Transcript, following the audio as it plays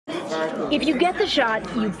If you get the shot,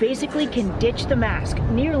 you basically can ditch the mask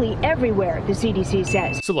nearly everywhere, the CDC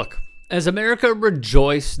says. So look, as America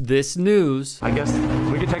rejoiced this news, I guess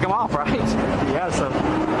we could take them off, right? Yeah, so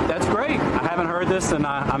that's great. I haven't heard this and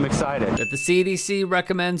I'm excited. that the CDC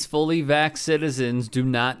recommends fully vaxxed citizens do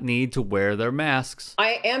not need to wear their masks.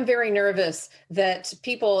 I am very nervous that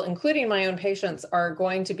people, including my own patients, are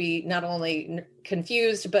going to be not only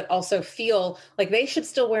confused, but also feel like they should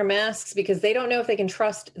still wear masks because they don't know if they can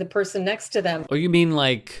trust the person next to them. Or you mean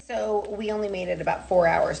like... So we only made it about 4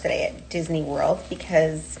 hours today at Disney World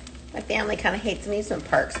because my family kind of hates amusement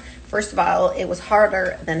parks. First of all, it was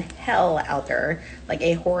harder than hell out there, like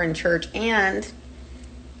a whore church. And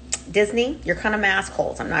Disney, you're kind of mask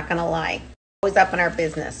holes, I'm not going to lie. Always up in our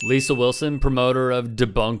business. Lisa Wilson, promoter of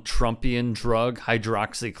debunked Trumpian drug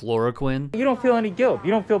hydroxychloroquine. You don't feel any guilt.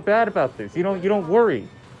 You don't feel bad about this. You don't worry.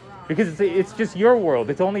 Because it's just your world.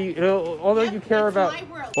 It's only, although you care about...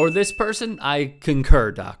 Or this person, I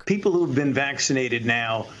concur, Doc. People who've been vaccinated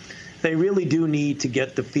now, they really do need to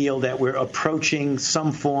get the feel that we're approaching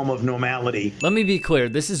some form of normality. Let me be clear,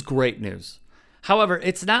 this is great news. However,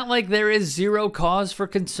 it's not like there is zero cause for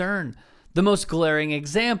concern. The most glaring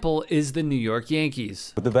example is the New York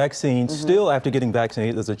Yankees. With the vaccine, still after getting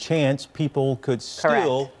vaccinated, there's a chance people could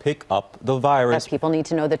still pick up the virus. People need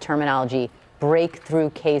to know the terminology. Breakthrough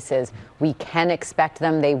cases. We can expect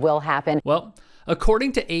them. They will happen. Well,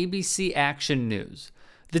 according to ABC Action News,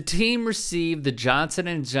 the team received the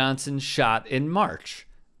Johnson & Johnson shot in March.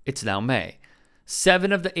 It's now May.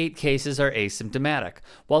 7 of the 8 cases are asymptomatic.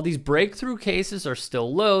 While these breakthrough cases are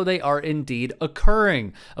still low, they are indeed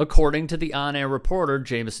occurring, according to the on-air reporter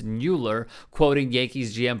Jameson Euler, quoting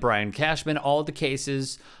Yankees GM Brian Cashman. All the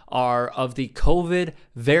cases are of the COVID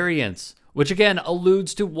variants, which again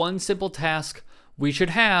alludes to one simple task we should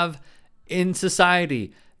have in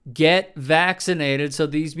society. Get vaccinated so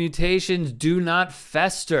these mutations do not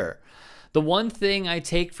fester. The one thing I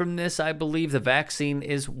take from this, I believe the vaccine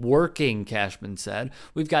is working, Cashman said.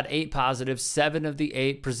 We've got 8 positives, 7 of the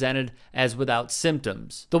 8 presented as without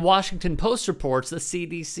symptoms. The Washington Post reports the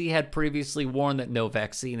CDC had previously warned that no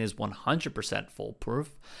vaccine is 100%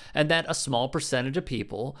 foolproof, and that a small percentage of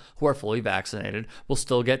people who are fully vaccinated will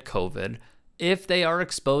still get COVID if they are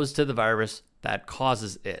exposed to the virus that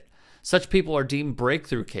causes it. Such people are deemed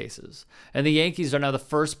breakthrough cases, and the Yankees are now the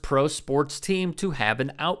first pro sports team to have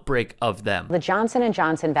an outbreak of them. The Johnson &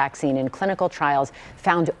 Johnson vaccine in clinical trials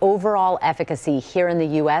found overall efficacy here in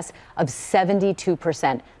the U.S. of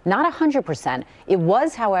 72%, not 100%. It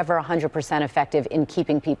was, however, 100% effective in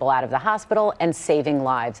keeping people out of the hospital and saving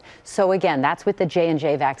lives. So again, that's with the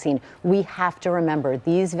J&J vaccine. We have to remember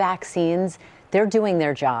these vaccines, they're doing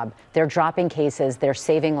their job. They're dropping cases. They're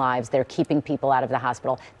saving lives. They're keeping people out of the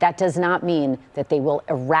hospital. That does not mean that they will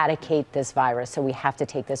eradicate this virus. So we have to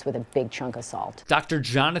take this with a big chunk of salt. Dr.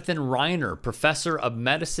 Jonathan Reiner, professor of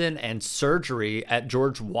medicine and surgery at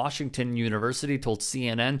George Washington University, told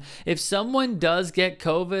CNN, if someone does get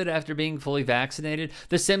COVID after being fully vaccinated,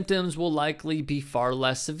 the symptoms will likely be far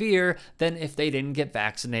less severe than if they didn't get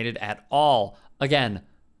vaccinated at all. Again,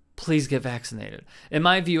 please get vaccinated. In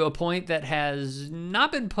my view, a point that has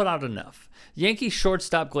not been put out enough. Yankees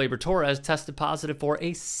shortstop Gleyber Torres tested positive for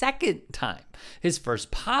a second time. His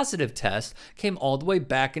first positive test came all the way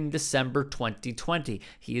back in December 2020.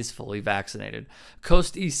 He is fully vaccinated.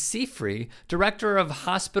 Kosti Sifri, director of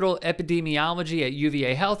hospital epidemiology at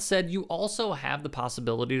UVA Health, said you also have the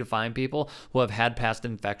possibility to find people who have had past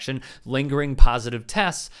infection, lingering positive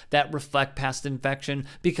tests that reflect past infection,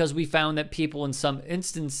 because we found that people in some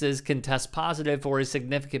instances can test positive for a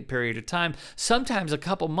significant period of time, sometimes a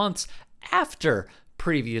couple months after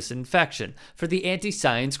previous infection. For the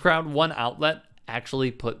anti-science crowd, one outlet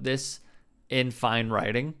actually put this in fine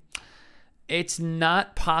writing. It's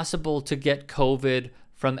not possible to get COVID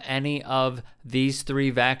from any of these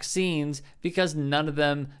 3 vaccines because none of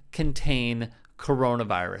them contain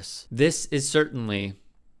coronavirus. This is certainly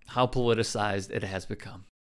how politicized it has become.